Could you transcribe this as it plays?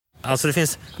Alltså det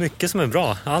finns mycket som är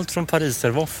bra. Allt från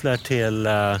pariservåfflor till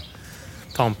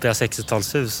pampiga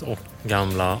 60-talshus och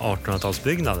gamla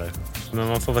 1800-talsbyggnader. Men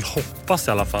man får väl hoppas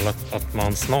i alla fall att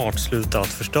man snart slutar att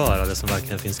förstöra det som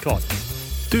verkligen finns kvar.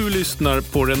 Du lyssnar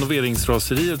på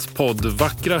Renoveringsraseriets podd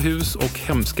Vackra hus och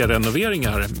hemska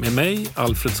renoveringar med mig,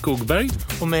 Alfred Skogberg.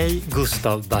 Och mig,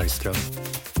 Gustav Bergström.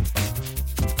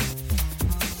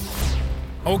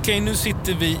 Okej, nu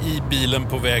sitter vi i bilen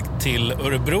på väg till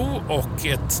Örebro och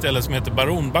ett ställe som heter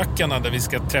Baronbackarna där vi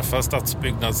ska träffa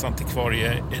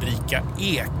stadsbyggnadsantikvarie Erika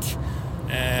Ek.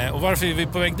 Och varför är vi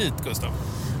på väg dit, Gustav?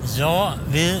 Ja,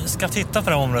 vi ska titta på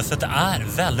det här området för det är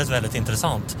väldigt, väldigt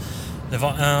intressant. Det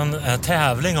var en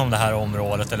tävling om det här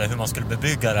området eller hur man skulle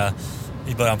bebygga det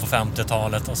i början på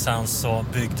 50-talet och sen så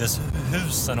byggdes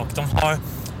husen och de har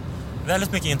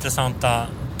väldigt mycket intressanta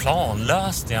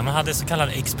planlösningar. Man hade så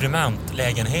kallade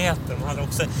experimentlägenheter. Man hade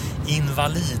också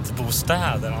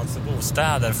invalidbostäder, alltså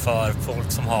bostäder för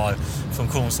folk som har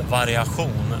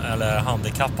funktionsvariation eller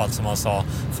handikappad som man sa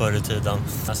förr i tiden.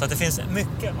 Så att det finns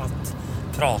mycket att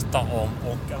prata om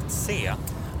och att se.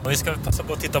 Och vi ska passa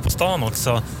på att titta på stan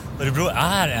också. Örebro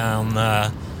är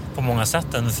på många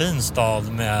sätt en fin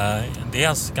stad med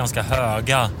dels ganska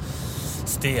höga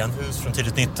stenhus från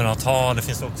tidigt 1900-tal. Det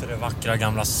finns också det vackra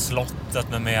gamla slottet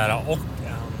med mera och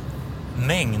en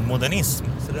mängd modernism.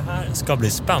 Så det här ska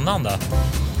bli spännande.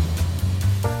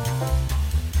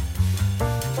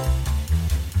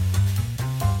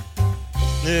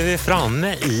 Nu är vi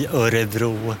framme i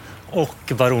Örebro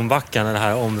och Baronbackarna, det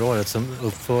här området som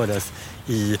uppfördes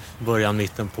i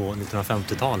mitten på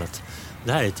 1950-talet.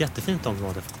 Det här är ett jättefint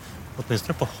område,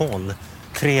 åtminstone på håll.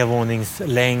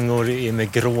 Trevåningslängor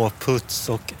med grå puts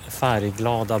och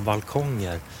färgglada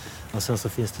balkonger. Och sen så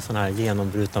finns det såna här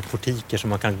genombrutna portiker som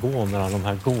man kan gå mellan de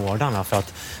här gårdarna för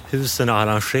att husen är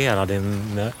arrangerade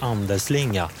med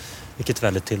andelslinga, vilket är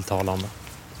väldigt tilltalande.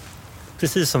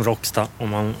 Precis som Råcksta om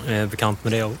man är bekant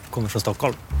med det och kommer från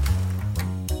Stockholm.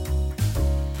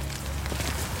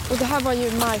 Och det här var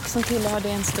ju mark som tillhörde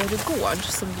en större gård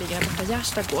som ligger här borta,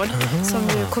 Gärsta gård.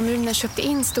 Som ju kommunen köpte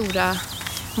in stora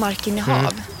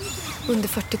markinnehav under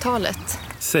 40-talet.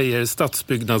 Säger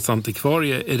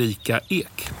stadsbyggnadsantikvarie Erika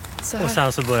Ek. Och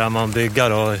sen så börjar man bygga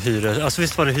då alltså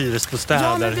visst var det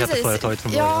hyresbostäder heter företaget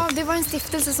från början? Ja, det var en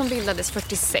stiftelse som bildades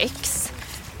 46.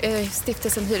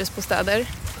 Stiftelsen Hyresbostäder.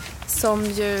 Som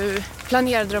ju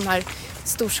planerade de här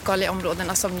storskaliga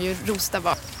områdena som ju Rosta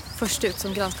var först ut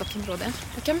som grannskapsområde.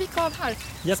 Då kan vi gå av här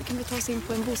så kan vi ta oss in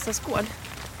på en bostadsgård.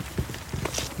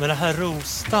 Men det här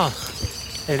Rosta,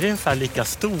 är det ungefär lika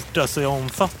stort alltså i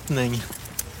omfattning?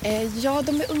 Ja,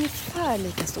 de är ungefär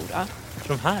lika stora.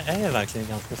 De här är verkligen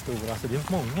ganska stora, så det är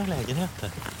många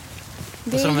lägenheter.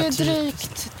 Det är ju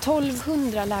drygt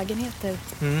 1200 lägenheter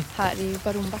här i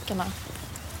Baronbackarna.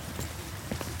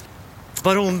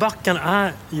 Baronbackarna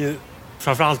är ju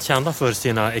framförallt kända för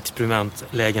sina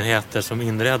experimentlägenheter som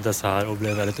inreddes här och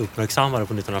blev väldigt uppmärksammade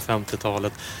på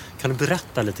 1950-talet. Kan du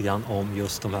berätta lite grann om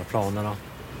just de här planerna?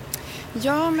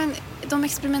 Ja, men de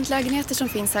experimentlägenheter som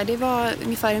finns här, det var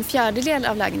ungefär en fjärdedel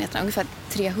av lägenheterna, ungefär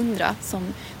 300,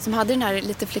 som hade den här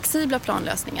lite flexibla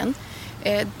planlösningen.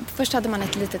 Först hade man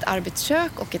ett litet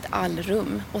arbetskök och ett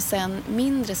allrum och sen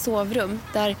mindre sovrum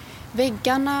där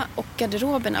väggarna och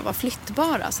garderoberna var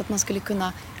flyttbara så att man skulle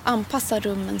kunna anpassa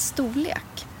rummens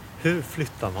storlek. Hur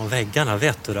flyttar man väggarna,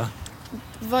 vet du det?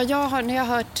 När jag har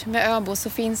hört med Öbo så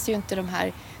finns ju inte de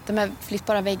här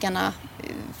flyttbara väggarna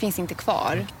finns inte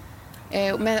kvar.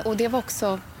 Och det var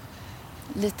också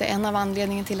lite en av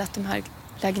anledningen till att de här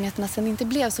lägenheterna sen inte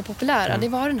blev så populära. Det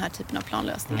var den här typen av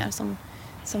planlösningar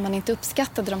som man inte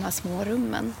uppskattade, de här små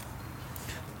rummen.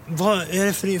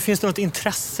 Finns det något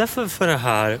intresse för det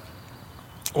här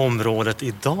området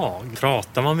idag?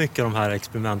 Pratar man mycket om de här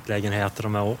experimentlägenheterna,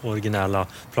 de här originella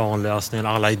planlösningarna,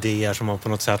 alla idéer som man på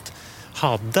något sätt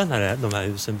hade när de här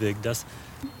husen byggdes?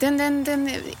 Den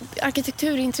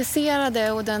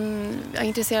arkitekturintresserade och den är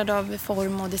intresserad av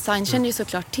form och design känner ju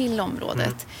såklart till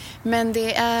området. Men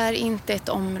det är inte ett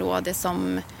område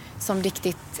som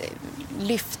riktigt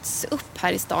lyfts upp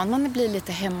här i stan. Man blir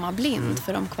lite hemmablind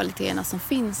för de kvaliteterna som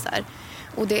finns här.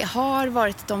 Och det har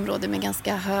varit ett område med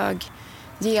ganska hög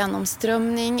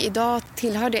genomströmning. Idag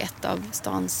tillhör det ett av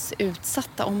stans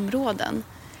utsatta områden.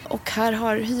 Och här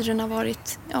har hyrorna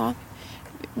varit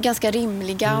ganska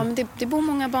rimliga. Det bor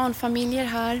många barnfamiljer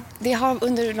här. Det har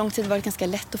under lång tid varit ganska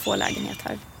lätt att få lägenhet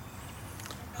här.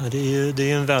 Ja, det är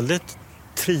ju en väldigt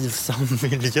trivsam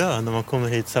miljö när man kommer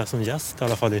hit så här som gäst i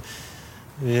alla fall.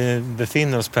 Vi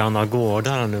befinner oss på en av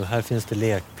gårdarna nu. Här finns det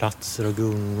lekplatser och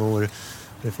gungor.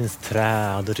 Det finns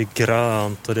träd och det är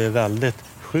grönt och det är väldigt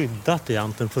skyddat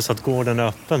egentligen, plus att gården är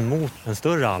öppen mot en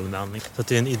större allmänning. Så att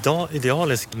det är en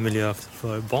idealisk miljö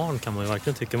för barn, kan man ju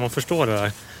verkligen tycka. Man förstår det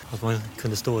där, att man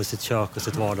kunde stå i sitt kök och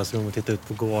sitt vardagsrum och titta ut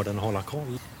på gården och hålla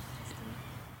koll.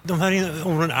 De här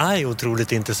områdena är ju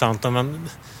otroligt intressanta, men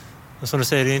som du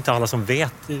säger, det är inte alla som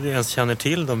ens känner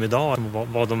till dem idag,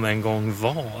 vad de en gång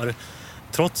var.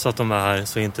 Trots att de är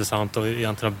så intressanta och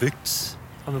egentligen har byggts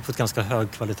på ett ganska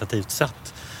högkvalitativt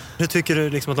sätt. Hur tycker du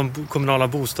liksom att de kommunala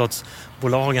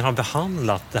bostadsbolagen har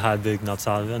behandlat det här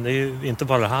byggnadsarven? Det är ju inte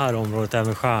bara det här området,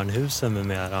 även Stjärnhusen med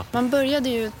mera. Man började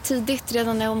ju tidigt,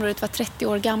 redan när området var 30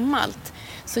 år gammalt,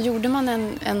 så gjorde man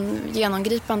en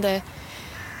genomgripande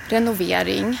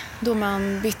renovering då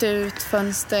man bytte ut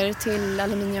fönster till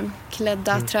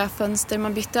aluminiumklädda träfönster.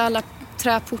 Man bytte alla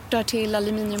träportar till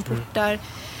aluminiumportar.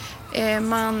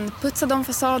 Man putsade om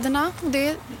fasaderna och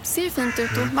det ser ju fint ut.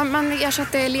 Man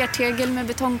ersatte lertegel med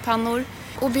betongpannor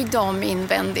och byggde om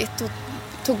invändigt och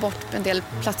tog bort en del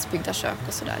platsbyggda kök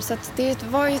och sådär. Så att det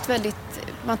var ju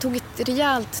man tog ett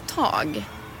rejält tag.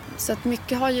 Så att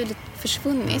mycket har ju lite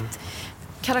försvunnit.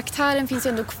 Karaktären finns ju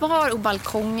ändå kvar och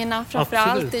balkongerna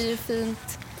framförallt är ju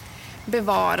fint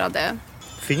bevarade.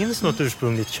 Finns något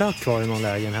ursprungligt kök kvar i någon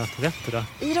lägenhet? Vet du det?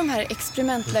 I de här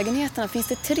experimentlägenheterna finns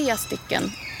det 3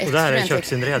 stycken. Och där är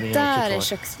köksinredningen kvar. Där är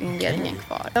köksinredningen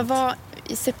kvar. Jag var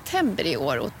i september i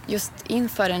år och just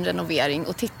inför en renovering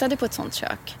och tittade på ett sånt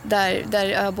kök.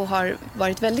 Där Öbo har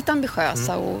varit väldigt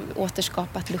ambitiösa och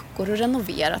återskapat luckor och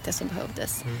renoverat det som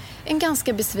behövdes. En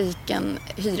ganska besviken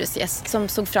hyresgäst som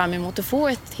såg fram emot att få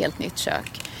ett helt nytt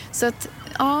kök. Så att,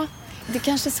 ja, det är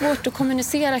kanske svårt att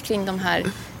kommunicera kring de här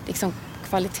liksom,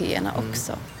 kvaliteterna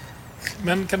också.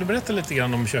 Men kan du berätta lite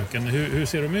grann om köken? Hur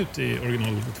ser de ut i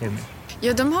originalutformning?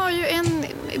 Ja, de har ju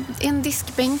en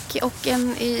diskbänk och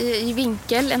en i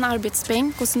vinkel, en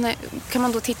arbetsbänk. Och sen kan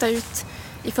man då titta ut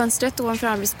i fönstret ovanför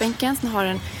arbetsbänken. Sen har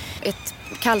den ett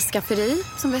kallskafferi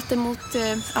som vetter mot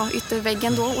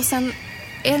ytterväggen då. Och sen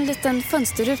en liten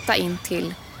fönsterruta in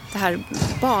till det här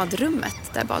badrummet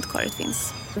där badkaret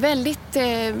finns. Väldigt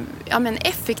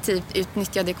effektivt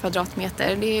utnyttjade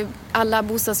kvadratmeter. Det är alla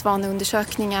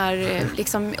bostadsvaneundersökningar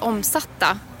liksom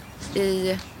omsatta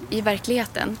i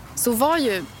verkligheten. Så var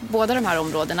ju båda de här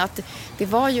områdena att det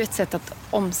var ju ett sätt att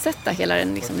omsätta hela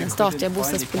den statliga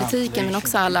bostadspolitiken, men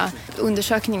också alla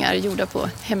undersökningar gjorda på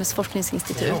Hemmets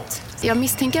forskningsinstitut. Jag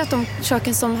misstänker att de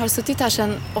köken som har suttit här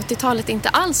sedan 80-talet inte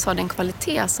alls har den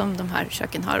kvalitet som de här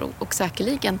köken har och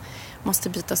säkerligen måste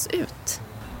bytas ut.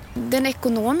 Den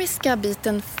ekonomiska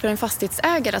biten för en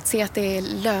fastighetsägare att se att det är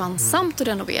lönsamt att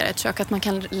renovera ett kök, att man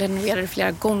kan renovera det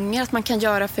flera gånger, att man kan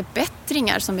göra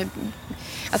förbättringar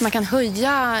att man kan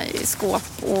höja skåp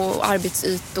och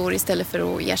arbetsytor istället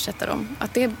för att ersätta dem.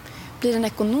 Att det blir en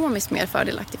ekonomiskt mer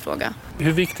fördelaktig fråga.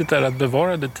 Hur viktigt är det att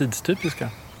bevara det tidstypiska?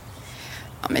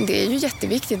 Ja, men det är ju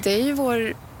jätteviktigt. Det är ju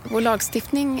vår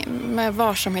lagstiftning med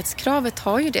varsamhetskravet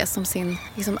har ju det som sin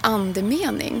liksom,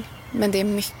 andemening. Men det är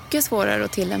mycket svårare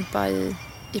att tillämpa i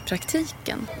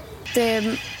praktiken.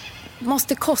 Det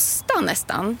måste kosta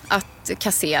nästan att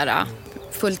kassera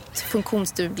fullt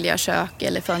funktionsdugliga kök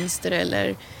eller fönster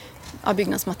eller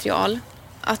byggnadsmaterial.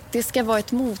 Att det ska vara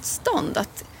ett motstånd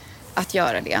att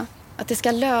göra det. Att det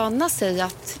ska löna sig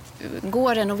att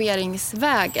gå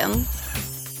renoveringsvägen.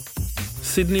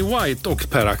 Sidney White och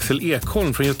Per-Axel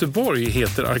Ekholm från Göteborg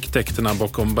heter arkitekterna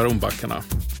bakom Baronbackarna.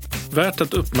 Värt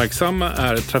att uppmärksamma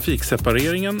är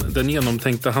trafiksepareringen, den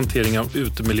genomtänkta hanteringen av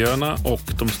utemiljöerna och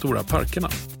de stora parkerna.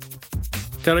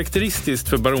 Karaktäristiskt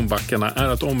för Baronbackarna är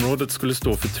att området skulle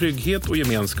stå för trygghet och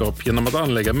gemenskap genom att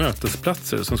anlägga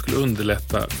mötesplatser som skulle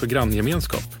underlätta för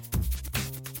granngemenskap.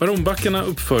 Baronbackarna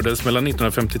uppfördes mellan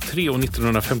 1953 och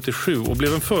 1957 och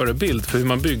blev en förebild för hur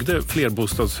man byggde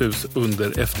flerbostadshus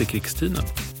under efterkrigstiden.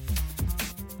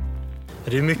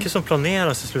 Det är mycket som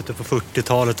planeras i slutet på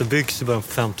 40-talet och byggs i början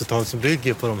på 50-talet som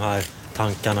bygger på de här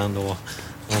tankarna ändå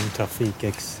om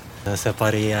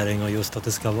trafikseparering och just att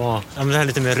det ska vara det här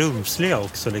lite mer rumsliga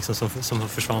också liksom, som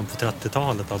försvann på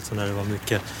 30-talet, alltså när det var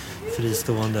mycket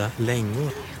fristående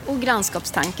längor. Och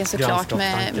grannskapstanken såklart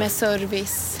med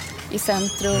service i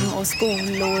centrum och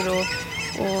skolor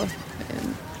och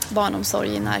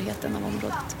barnomsorg i närheten av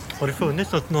området. Har det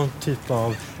funnits någon typ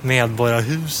av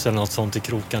medborgarhus eller något sånt i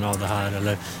krokarna av det här?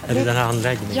 Eller är det den här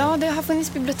anläggningen? Ja, det har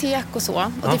funnits bibliotek och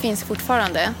så. Och det finns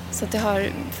fortfarande. Så att det har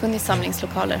funnits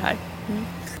samlingslokaler här. Mm.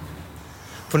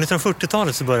 På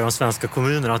 1940-talet så började de svenska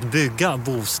kommunerna att bygga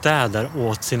bostäder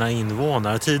åt sina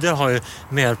invånare. Tidigare har ju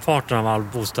merparten av all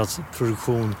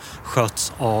bostadsproduktion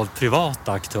skötts av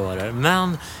privata aktörer.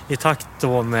 Men i takt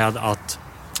då med att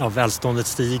välståndet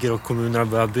stiger och kommunerna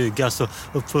börjar bygga, så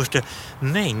uppförs det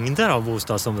mängder av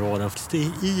bostadsområden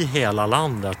i hela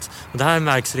landet. Och det här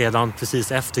märks redan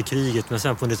precis efter kriget, men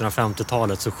sen på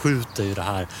 1950-talet så skjuter ju det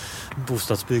här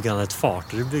bostadsbyggandet fart.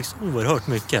 Det byggs oerhört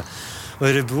mycket. Och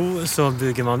i Örebro så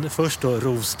bygger man först då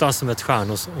Rosta som ett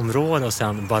stjärnosområde och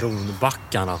sen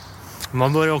Baronbackarna.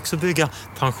 Man börjar också bygga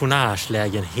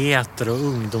pensionärslägenheter och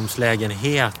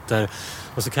ungdomslägenheter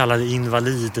och så kallade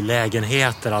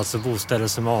invalidlägenheter, alltså bostäder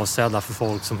som är avsedda för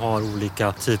folk som har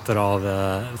olika typer av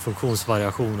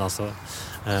funktionsvariation, alltså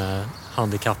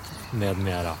handikapp med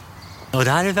mera. Och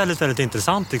det här är väldigt, väldigt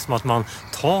intressant liksom, att man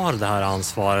tar det här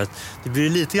ansvaret. Det blir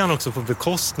lite grann också på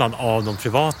bekostnad av de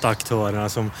privata aktörerna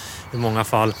som i många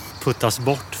fall puttas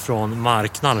bort från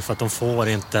marknaden för att de får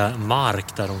inte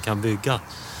mark där de kan bygga.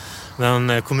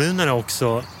 Men kommunen är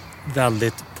också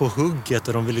väldigt på hugget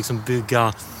och de vill liksom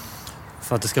bygga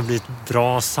för att det ska bli ett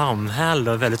bra samhälle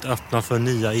och är väldigt öppna för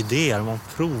nya idéer. Man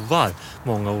provar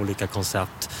många olika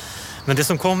koncept. Men det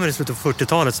som kommer i slutet på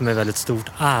 40-talet som är väldigt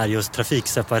stort är just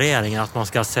trafiksepareringen. Att man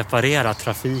ska separera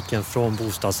trafiken från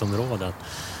bostadsområdet.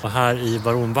 Och här i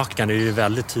Baronbackan är det ju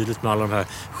väldigt tydligt med alla de här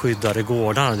skyddade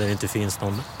gårdarna där det inte finns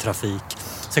någon trafik.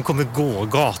 Sen kommer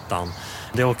gågatan.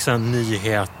 Det är också en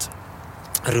nyhet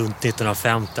runt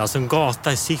 1950. Alltså en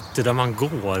gata i city där man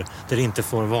går. Där det inte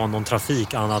får vara någon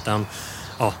trafik annat än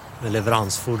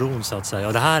leveransfordon så att säga.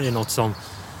 Och det här är något som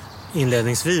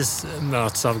inledningsvis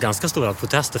möts av ganska stora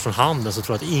protester från handeln som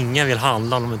tror att ingen vill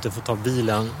handla om de inte får ta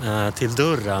bilen till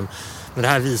dörren. Men det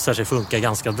här visar sig funka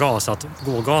ganska bra, så att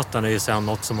gågatan är ju sen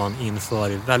något som man inför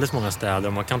i väldigt många städer.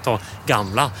 Man kan ta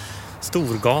gamla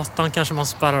Storgatan, kanske man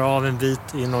spärrar av en bit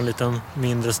i någon liten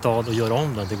mindre stad och gör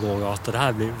om den till gågata. Det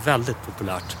här blir väldigt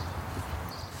populärt.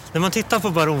 När man tittar på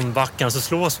Baronbackan så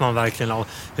slås man verkligen av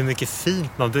hur mycket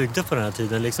fint man byggde på den här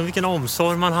tiden. Liksom vilken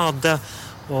omsorg man hade.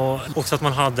 Och också att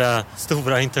man hade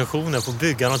stora intentioner på att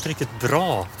bygga något riktigt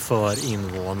bra för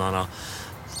invånarna.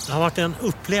 Det har varit en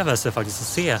upplevelse faktiskt att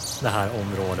se det här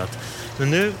området. Men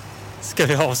nu ska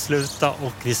vi avsluta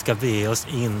och vi ska bege oss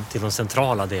in till de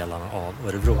centrala delarna av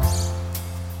Örebro.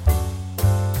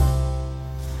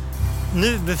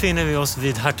 Nu befinner vi oss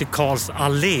vid Hertig Karls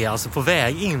allé, alltså på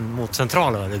väg in mot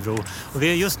centrala Örebro. Och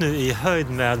vi är just nu i höjd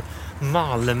med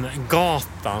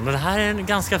Malmgatan. Och det här är en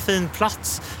ganska fin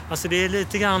plats. Alltså det är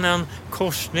lite grann en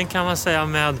korsning kan man säga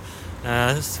med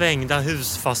svängda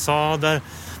husfasader.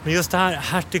 Men just det här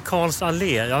Hertig Karls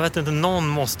allé, jag vet inte, någon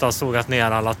måste ha sågat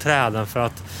ner alla träden för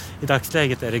att i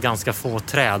dagsläget är det ganska få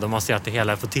träd och man ser att det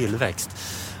hela är på tillväxt.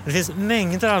 Det finns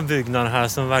mängder av byggnader här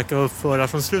som verkar uppföra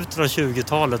från slutet av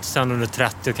 20-talet och sen under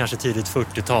 30 och kanske tidigt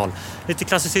 40-tal. Lite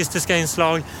klassicistiska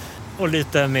inslag och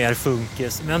lite mer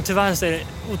funkis. Men tyvärr så är det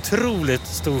otroligt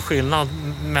stor skillnad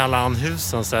mellan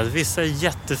husen. Så vissa är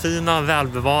jättefina,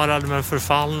 välbevarade men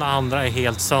förfallna, andra är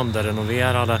helt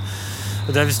sönderrenoverade.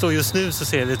 Och där vi står just nu så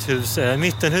ser vi ett hus,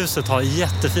 mittenhuset har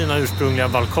jättefina ursprungliga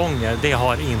balkonger. Det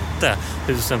har inte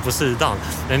husen på sidan.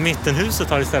 Men mittenhuset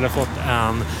har istället fått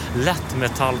en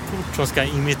lättmetallport som ska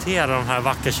imitera de här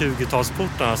vackra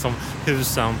 20-talsportarna som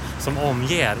husen som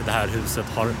omger det här huset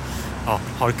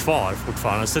har kvar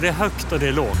fortfarande. Så det är högt och det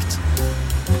är lågt.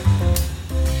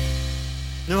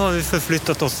 Nu har vi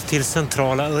förflyttat oss till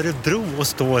centrala Örebro och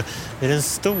står vid en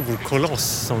stor koloss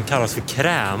som kallas för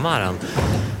Krämaren.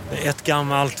 Ett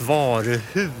gammalt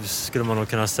varuhus skulle man nog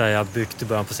kunna säga, byggt i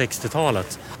början på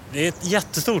 60-talet. Det är ett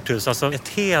jättestort hus, alltså ett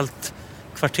helt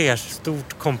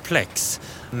kvartersstort komplex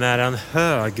med en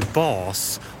hög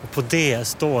bas. Och på det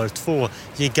står 2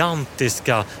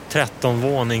 gigantiska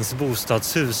 13-vånings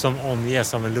bostadshus som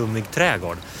omges av en lummig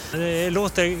trädgård. Det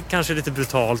låter kanske lite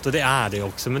brutalt och det är det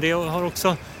också, men det har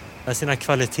också sina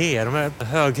kvaliteter. De här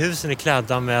höghusen är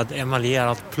klädda med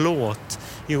emaljerat plåt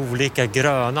i olika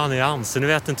gröna nyanser. Nu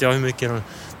vet inte jag hur mycket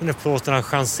den här plåten har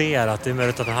chanserat. Det är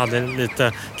möjligt att den hade en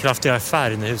lite kraftigare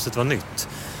färg när huset var nytt.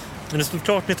 Men det stod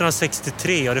klart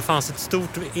 1963 och det fanns ett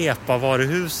stort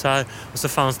EPA-varuhus här och så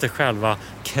fanns det själva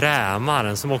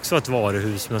Krämaren som också var ett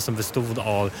varuhus men som bestod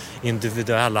av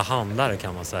individuella handlare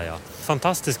kan man säga.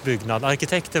 Fantastisk byggnad.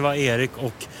 Arkitekter var Erik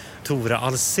och Tore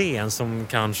Alsen som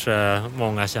kanske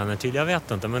många känner till, jag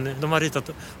vet inte. Men de har ritat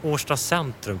Årsta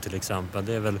centrum till exempel.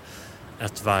 Det är väl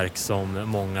ett verk som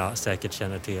många säkert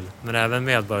känner till. Men även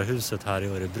Medborgarhuset här i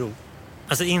Örebro.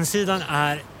 Alltså insidan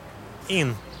är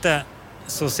inte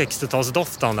så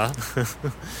 60-talsdoftande.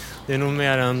 Det är nog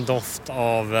mer en doft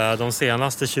av de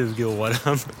senaste 20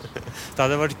 åren. Det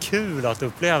hade varit kul att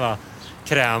uppleva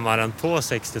Krämaren på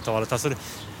 60-talet. Alltså,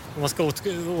 om man ska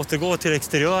återgå till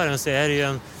exteriören så är det ju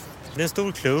en Det är en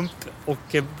stor klump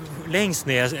och längst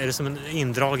ner är det som en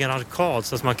indragen arkad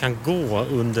så att man kan gå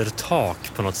under tak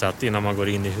på något sätt innan man går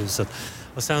in i huset.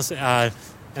 Och sen så är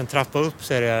en trappa upp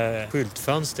så är det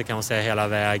skyltfönster kan man säga hela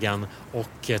vägen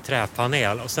och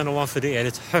träpanel. Och sen ovanför det är det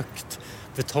ett högt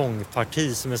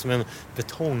betongparti som är som en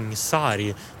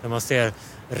betongsarg där man ser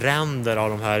ränder av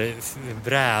de här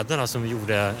brädorna som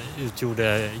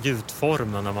utgjorde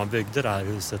gjutformen när man byggde det här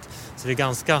huset. Så det är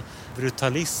ganska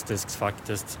brutalistiskt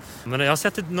faktiskt. Men jag har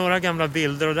sett några gamla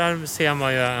bilder och där ser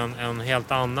man ju en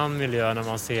helt annan miljö när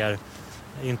man ser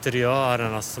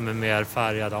interiörerna som är mer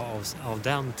färgade av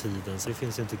den tiden. Så det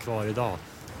finns ju inte kvar idag.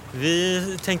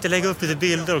 Vi tänkte lägga upp lite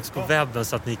bilder också på webben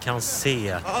så att ni kan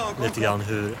se lite grann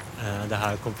hur det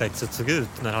här komplexet såg ut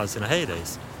när det hade sina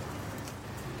heydays.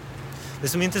 Det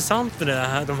som är intressant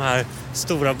med de här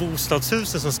stora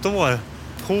bostadshusen som står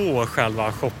på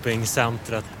själva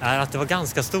shoppingcentret är att det var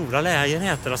ganska stora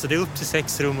lägenheter. Alltså det är upp till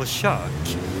 6 rum och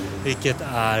kök, vilket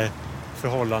är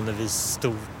förhållandevis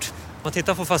stort. Om man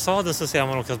tittar på fasaden så ser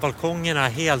man också att balkongerna är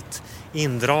helt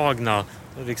indragna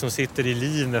och liksom sitter i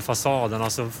liv med fasaden.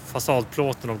 Alltså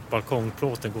fasadplåten och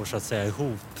balkongplåten går så att säga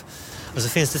ihop. Och så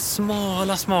finns det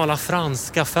smala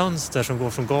franska fönster som går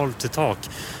från golv till tak.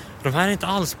 De här är inte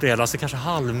alls breda, alltså kanske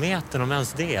halvmeter om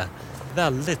ens det.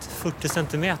 Väldigt, 40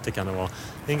 centimeter kan det vara.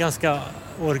 Det är en ganska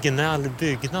originell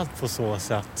byggnad på så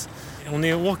sätt. Om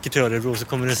ni åker till Örebro så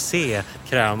kommer ni se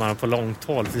krämarna på långt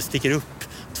håll. För det sticker upp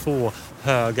 2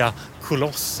 höga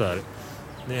kolosser.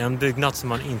 Det är en byggnad som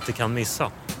man inte kan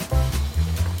missa.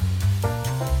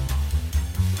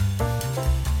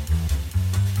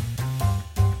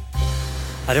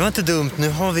 Ja, det var inte dumt. Nu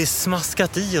har vi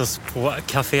smaskat i oss på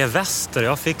Café Väster.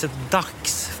 Jag fick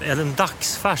en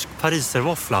dagsfärsk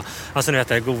pariservåffla. Alltså ni vet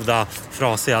det goda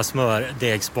frasiga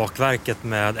smördegsbakverket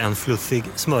med en fluffig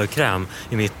smörkräm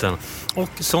i mitten. Och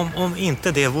som om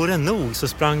inte det vore nog så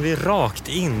sprang vi rakt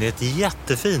in i ett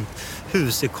jättefint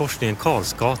hus i korsningen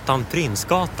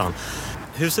Karlsgatan-Prinsgatan.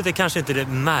 Huset är kanske inte det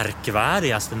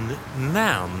märkvärdigaste,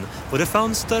 men både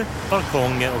fönster,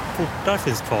 balkonger och portar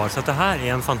finns kvar. Så att det här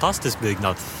är en fantastisk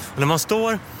byggnad. Och när man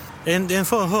står, det är en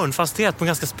hörnfastighet på en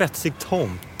ganska spetsig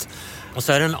tomt. Och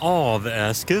så är den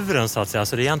avskuren så att säga.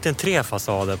 Så det är egentligen 3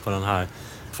 fasader på den här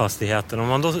fastigheten. Om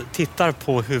man då tittar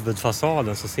på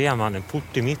huvudfasaden så ser man en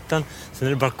port i mitten. Sen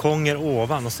är det balkonger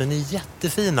ovan och sen är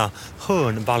jättefina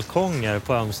hörnbalkonger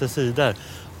på ömse sidor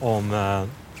om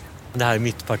det här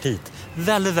mittpartiet.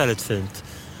 Väldigt, väldigt fint.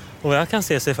 Och jag kan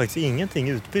se så är faktiskt ingenting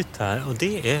utbytt här. Och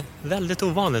det är väldigt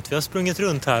ovanligt. Vi har sprungit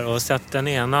runt här och sett den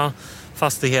ena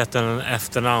fastigheten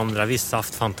efter den andra. Vissa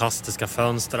haft fantastiska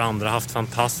fönster, andra haft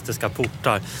fantastiska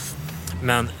portar.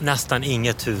 Men nästan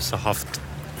inget hus har haft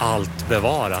allt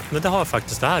bevarat. Men det har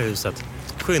faktiskt det här huset.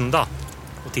 Skynda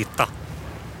och titta.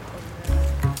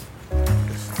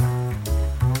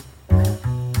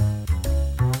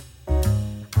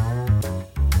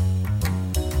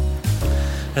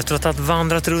 Efter att ha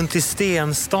vandrat runt i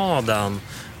stenstaden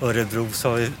Örebro så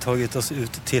har vi tagit oss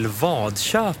ut till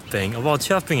Vadköping. Och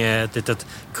Vadköping är ett litet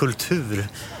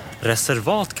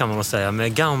kulturreservat kan man nog säga.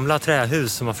 Med gamla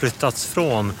trähus som har flyttats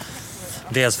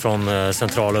dels från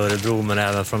centrala Örebro men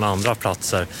även från andra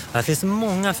platser. Här finns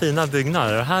många fina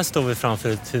byggnader. Och här står vi framför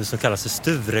ett hus som kallas för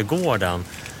Sturegården.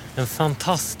 En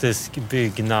fantastisk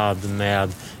byggnad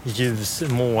med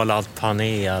ljusmålad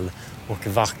panel och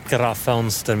vackra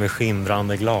fönster med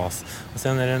skimrande glas. Och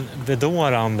sen är det en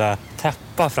bedårande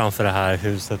täppa framför det här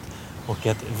huset och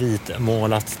ett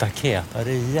vitmålat staket. Ja,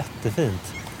 det är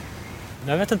jättefint.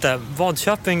 Jag vet inte,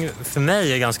 Vadköping för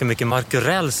mig är ganska mycket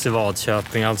Markurells i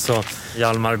Vadköping, alltså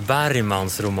Hjalmar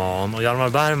Bergmans roman. Och Hjalmar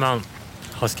Bergman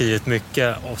har skrivit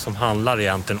mycket som handlar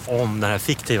egentligen om den här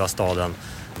fiktiva staden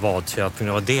Vadköping.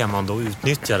 Det var det man då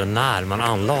utnyttjade när man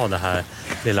anlade det här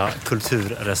lilla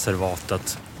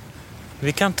kulturreservatet.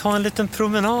 Vi kan ta en liten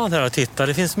promenad här och titta.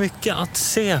 Det finns mycket att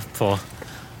se på.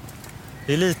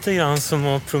 Det är lite grann som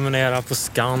att promenera på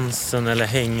Skansen eller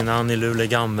Hängnan i Luleå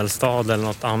Gammelstad eller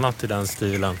något annat i den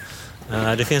stilen.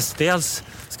 Det finns dels,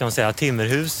 ska man säga,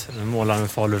 timmerhus. Målar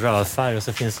med Falu rödfärg och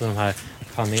så finns det de här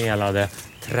panelade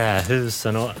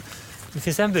trähusen. Och det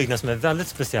finns en byggnad som är väldigt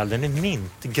speciell. Den är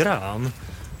mintgrön.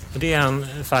 Och det är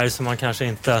en färg som man kanske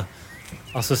inte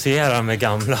associerar med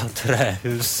gamla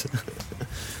trähus.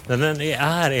 Men den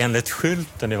är enligt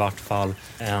skylten i vart fall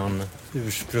en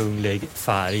ursprunglig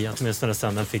färg. Åtminstone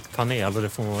sedan den fick panel och det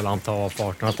får man väl anta av på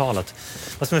 1800-talet.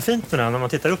 Vad som är fint med den, när man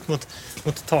tittar upp mot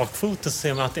takfoten så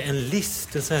ser man att det är en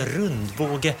list, en sån här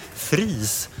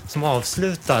rundbågefris som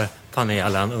avslutar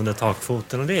panelen under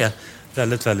takfoten. Och det är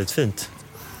väldigt, väldigt fint.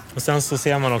 Och sen så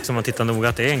ser man också om man tittar noga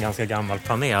att det är en ganska gammal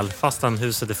panel. Fastän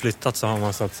huset är flyttat så har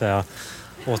man så att säga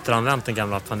återanvänt den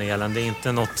gamla panelen. Det är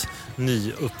inte något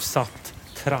nyuppsatt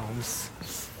trams.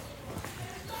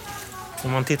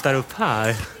 Om man tittar upp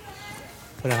här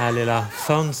på det här lilla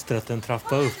fönstret, en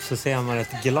trappa upp, så ser man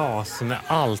ett glas som är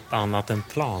allt annat än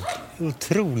plant.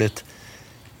 Otroligt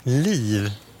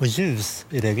liv och ljus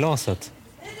i det glaset.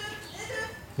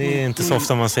 Det är inte så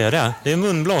ofta man ser det. Det är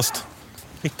munblåst.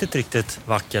 Riktigt, riktigt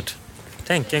vackert.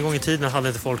 Tänk, en gång i tiden hade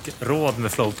inte folk råd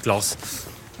med floatglas.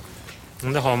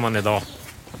 Men det har man idag.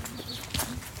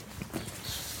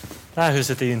 Det här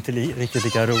huset är ju inte riktigt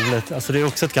lika roligt. Alltså det är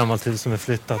också ett gammalt hus som är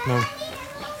flyttat. Men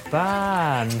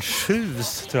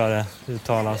Bärnshus tror jag det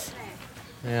uttalas.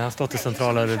 Jag har stått i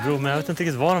centrala Örebro, men jag vet inte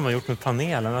riktigt vad de har gjort med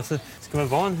panelen. Alltså, det ska väl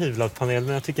vara en hyvlad panel,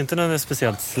 men jag tycker inte den är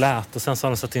speciellt slät. Och sen så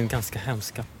har de satt in ganska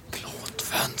hemska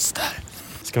plåtfönster.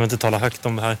 Ska man inte tala högt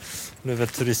om det här. Nu är väl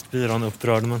turistbyrån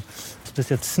upprörd, men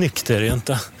speciellt snyggt är det ju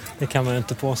inte. Det kan man ju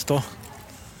inte påstå.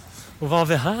 Och vad har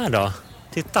vi här då?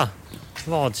 Titta!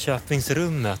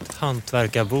 Vadköpingsrummet,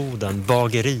 hantverkarboden,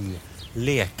 bageri,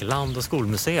 lekland och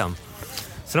skolmuseum.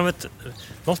 Så de har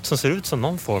något som ser ut som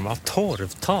någon form av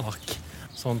torvtak.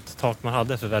 Sånt tak man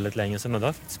hade för väldigt länge sedan. Och det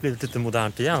har blivit lite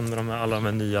modernt igen med alla de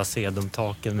här nya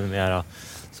sedumtaken med mera.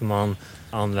 Som man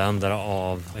använder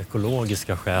av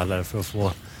ekologiska skäl för att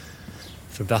få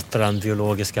förbättra den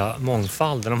biologiska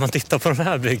mångfalden. Om man tittar på den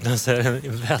här byggnaden så är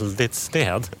den väldigt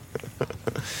sned.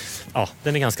 Ja,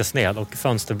 den är ganska sned och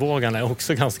fönsterbågarna är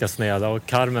också ganska sneda och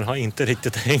karmen har inte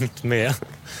riktigt hängt med.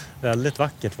 Väldigt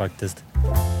vackert faktiskt.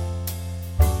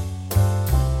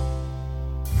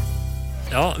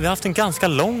 Ja, vi har haft en ganska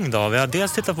lång dag. Vi har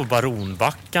dels tittat på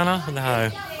Baronbackarna, det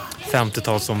här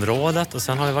 50-talsområdet, och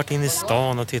sen har vi varit inne i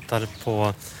stan och tittat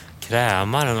på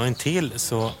Krämaren, och en till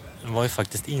så var vi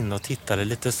faktiskt inne och tittade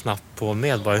lite snabbt på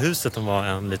Medborgarhuset. Det var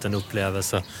en liten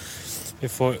upplevelse. Vi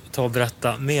får ta och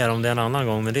berätta mer om det en annan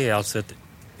gång, men det är alltså ett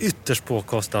ytterst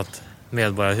påkostat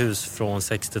medborgarhus från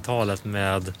 60-talet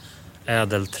med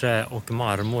ädelträ och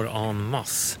marmor en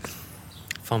masse.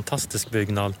 Fantastisk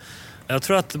byggnad. Jag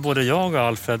tror att både jag och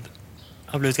Alfred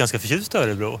har blivit ganska förtjust i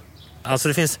Örebro. Alltså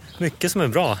det finns mycket som är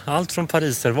bra. Allt från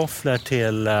pariservåfflor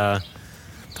till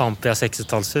pampiga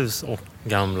 60-talshus och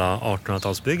gamla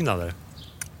 1800-talsbyggnader.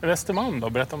 Västermalm då,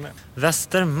 berätta om det.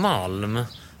 Västermalm,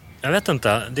 jag vet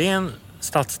inte. Det är en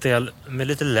stadsdel med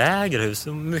lite lägre hus.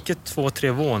 Mycket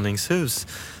 2-3 våningshus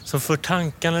som för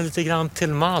tankarna lite grann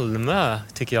till Malmö,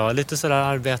 tycker jag. Lite sådär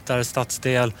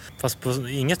arbetarstadsdel, fast på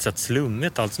inget sätt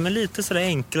slummigt alltså. Men lite sådär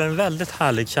enklare, en väldigt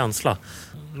härlig känsla.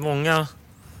 Många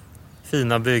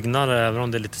fina byggnader, även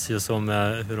om det är lite si och så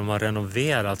med hur de har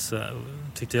renoverat, så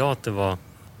tyckte jag att det var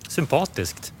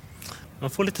sympatiskt. Man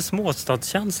får lite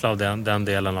småstadskänsla av den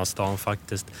delen av stan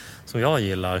faktiskt, som jag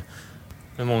gillar.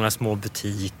 Med många små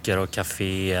butiker och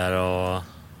kaféer och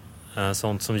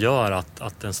sånt som gör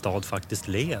att en stad faktiskt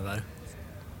lever.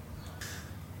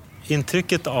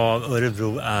 Intrycket av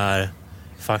Örebro är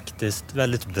faktiskt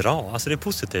väldigt bra. Alltså det är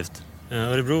positivt.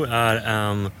 Örebro är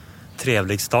en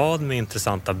trevlig stad med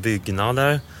intressanta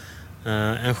byggnader.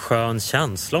 En skön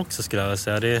känsla också skulle jag vilja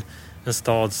säga. Det är en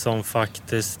stad som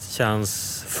faktiskt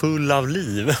känns full av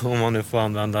liv. Om man nu får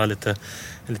använda en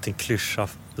liten klyscha,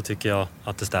 så tycker jag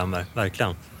att det stämmer,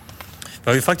 verkligen.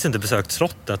 Jag har ju faktiskt inte besökt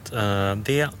slottet.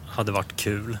 Det hade varit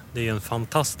kul. Det är ju en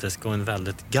fantastisk och en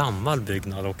väldigt gammal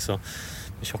byggnad också.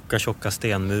 Med tjocka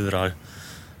stenmurar.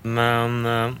 Men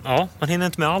ja, man hinner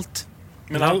inte med allt.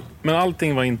 Men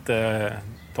allting var inte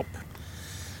topp?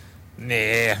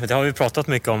 Nej, det har vi pratat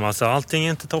mycket om. Alltså, allting är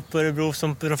inte topp i Örebro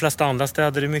som i de flesta andra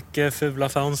städer. Det är mycket fula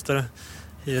fönster,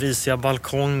 risiga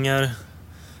balkonger,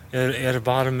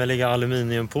 erbarmeliga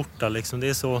aluminiumportar. Liksom. Det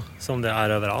är så som det är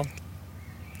överallt.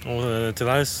 Och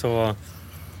tyvärr så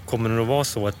kommer det nog vara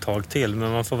så ett tag till.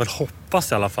 Men man får väl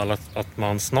hoppas i alla fall att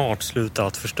man snart slutar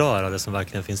att förstöra det som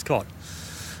verkligen finns kvar.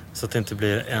 Så att det inte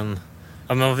blir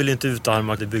Ja, man vill inte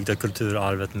utarma det byggda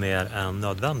kulturarvet mer än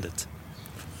nödvändigt.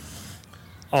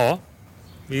 Ja,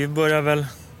 vi börjar väl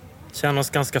känna oss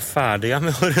ganska färdiga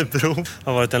med Örebro. Det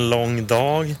har varit en lång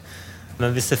dag.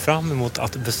 Men vi ser fram emot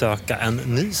att besöka en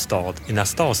ny stad i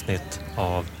nästa avsnitt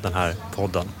av den här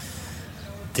podden.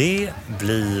 Det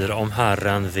blir, om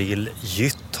Herren vill,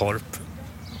 Gyttorp.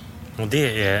 Och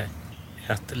det är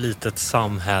ett litet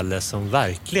samhälle som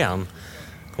verkligen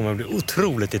kommer att bli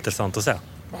otroligt intressant att se.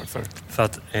 Varför? För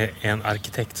att en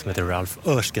arkitekt som heter Ralph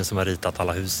Erskine som har ritat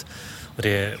alla hus. Och det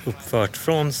är uppfört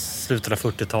från slutet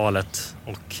av 40-talet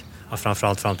och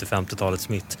framförallt fram till 50-talets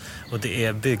mitt. Och det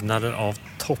är byggnader av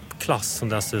toppklass som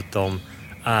dessutom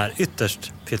är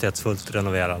ytterst pietetsfullt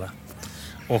renoverade.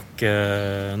 Och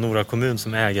Nora kommun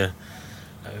som äger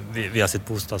via sitt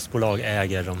bostadsbolag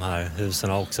äger de här husen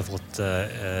har också fått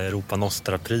Europa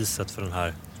Nostra-priset för den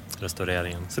här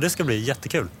restaureringen. Så det ska bli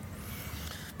jättekul.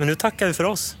 Men nu tackar vi för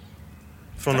oss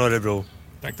från Örebro.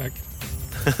 Tack.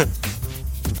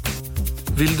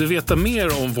 Vill du veta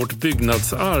mer om vårt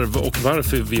byggnadsarv och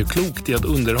varför vi är klokt i att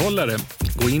underhålla det?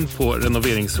 Gå in på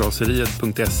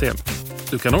renoveringsraseriet.se.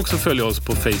 Du kan också följa oss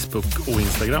på Facebook och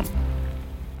Instagram.